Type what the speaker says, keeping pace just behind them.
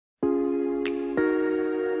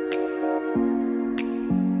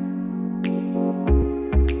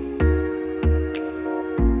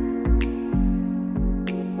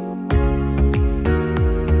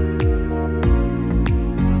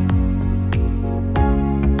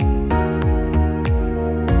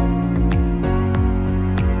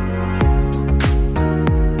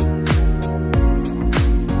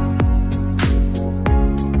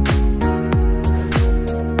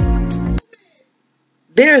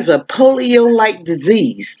There's a polio-like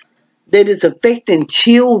disease that is affecting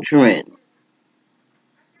children.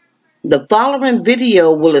 The following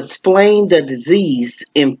video will explain the disease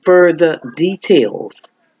in further details.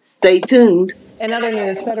 Stay tuned. In other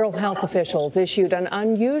news, federal health officials issued an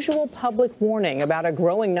unusual public warning about a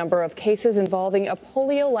growing number of cases involving a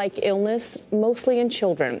polio-like illness, mostly in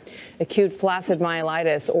children. Acute flaccid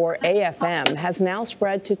myelitis, or AFM, has now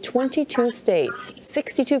spread to 22 states.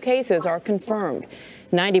 62 cases are confirmed.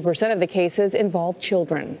 90% of the cases involve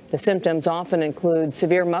children. The symptoms often include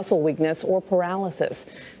severe muscle weakness or paralysis.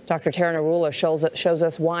 Dr. Tara Narula shows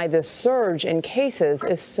us why this surge in cases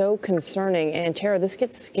is so concerning. And Tara, this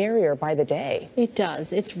gets scarier by the day. It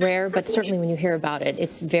does. It's rare, but certainly when you hear about it,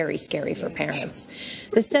 it's very scary for parents.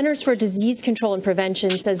 The Centers for Disease Control and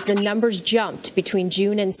Prevention says the numbers jumped between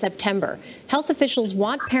June and September. Health officials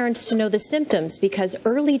want parents to know the symptoms because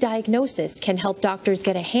early diagnosis can help doctors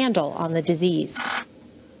get a handle on the disease.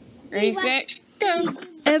 Ready, set, go.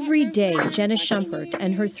 Every day, Jenna Schumpert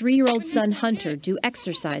and her 3-year-old son Hunter do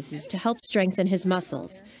exercises to help strengthen his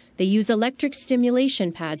muscles. They use electric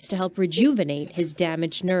stimulation pads to help rejuvenate his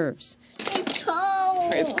damaged nerves. It's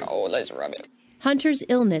cold. It's cold. Let's rub it. Hunter's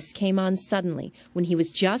illness came on suddenly when he was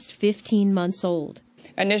just 15 months old.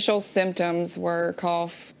 Initial symptoms were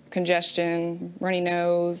cough, congestion, runny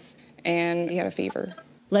nose, and he had a fever.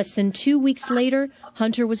 Less than 2 weeks later,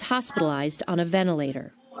 Hunter was hospitalized on a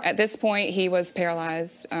ventilator. At this point, he was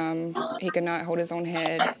paralyzed. He could not hold his own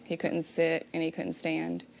head. He couldn't sit, and he couldn't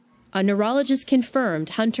stand. A neurologist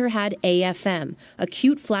confirmed Hunter had AFM,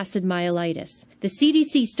 acute flaccid myelitis. The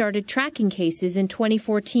CDC started tracking cases in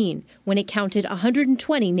 2014 when it counted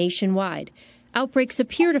 120 nationwide. Outbreaks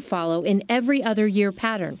appear to follow in every other year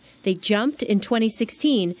pattern. They jumped in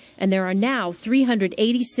 2016, and there are now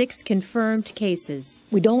 386 confirmed cases.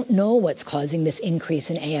 We don't know what's causing this increase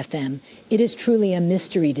in AFM. It is truly a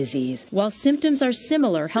mystery disease. While symptoms are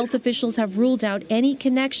similar, health officials have ruled out any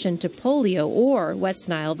connection to polio or West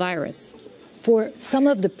Nile virus. For some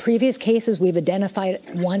of the previous cases, we've identified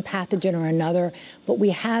one pathogen or another, but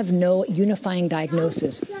we have no unifying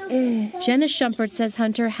diagnosis. Jenna Schumpert says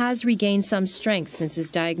Hunter has regained some strength since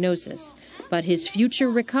his diagnosis, but his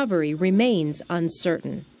future recovery remains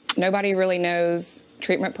uncertain. Nobody really knows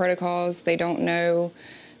treatment protocols. They don't know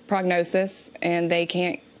prognosis, and they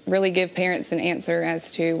can't really give parents an answer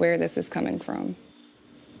as to where this is coming from.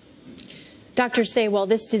 Doctors say while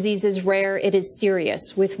this disease is rare, it is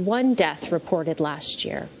serious, with 1 death reported last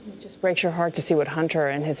year. It just breaks your heart to see what Hunter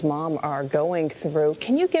and his mom are going through.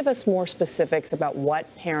 Can you give us more specifics about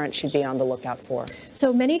what parents should be on the lookout for?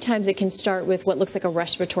 So many times it can start with what looks like a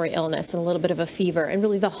respiratory illness and a little bit of a fever. And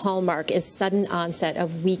really the hallmark is sudden onset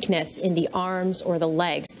of weakness in the arms or the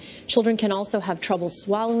legs. Children can also have trouble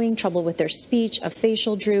swallowing, trouble with their speech, a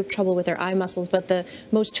facial droop, trouble with their eye muscles. But the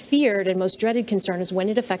most feared and most dreaded concern is when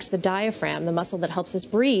it affects the diaphragm, the muscle that helps us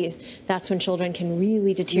breathe. That's when children can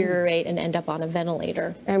really deteriorate and end up on a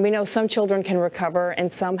ventilator. And we know some children can recover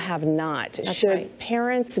and some have not. That's right. Should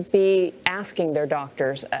parents be asking their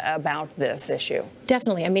doctors about this issue?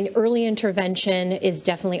 Definitely. I mean, early intervention is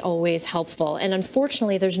definitely always helpful. And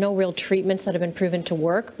unfortunately, there's no real treatments that have been proven to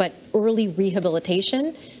work, but early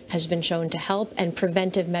rehabilitation has been shown to help, and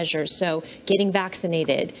preventive measures. So getting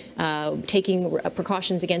vaccinated, taking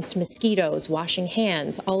precautions against mosquitoes, washing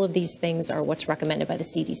hands, all of these things are what's recommended by the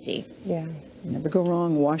CDC. Yeah. Never go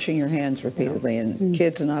wrong washing your hands repeatedly, and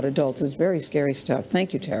kids and not adults. It's very scary stuff.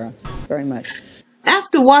 Thank you, Tara, very much.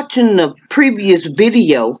 After watching the previous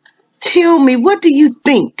video, tell me, what do you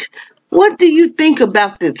think? What do you think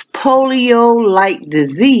about this polio-like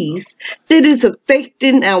disease that is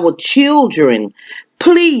affecting our children?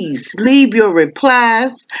 Please leave your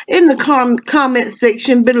replies in the comment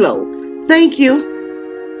section below. Thank you.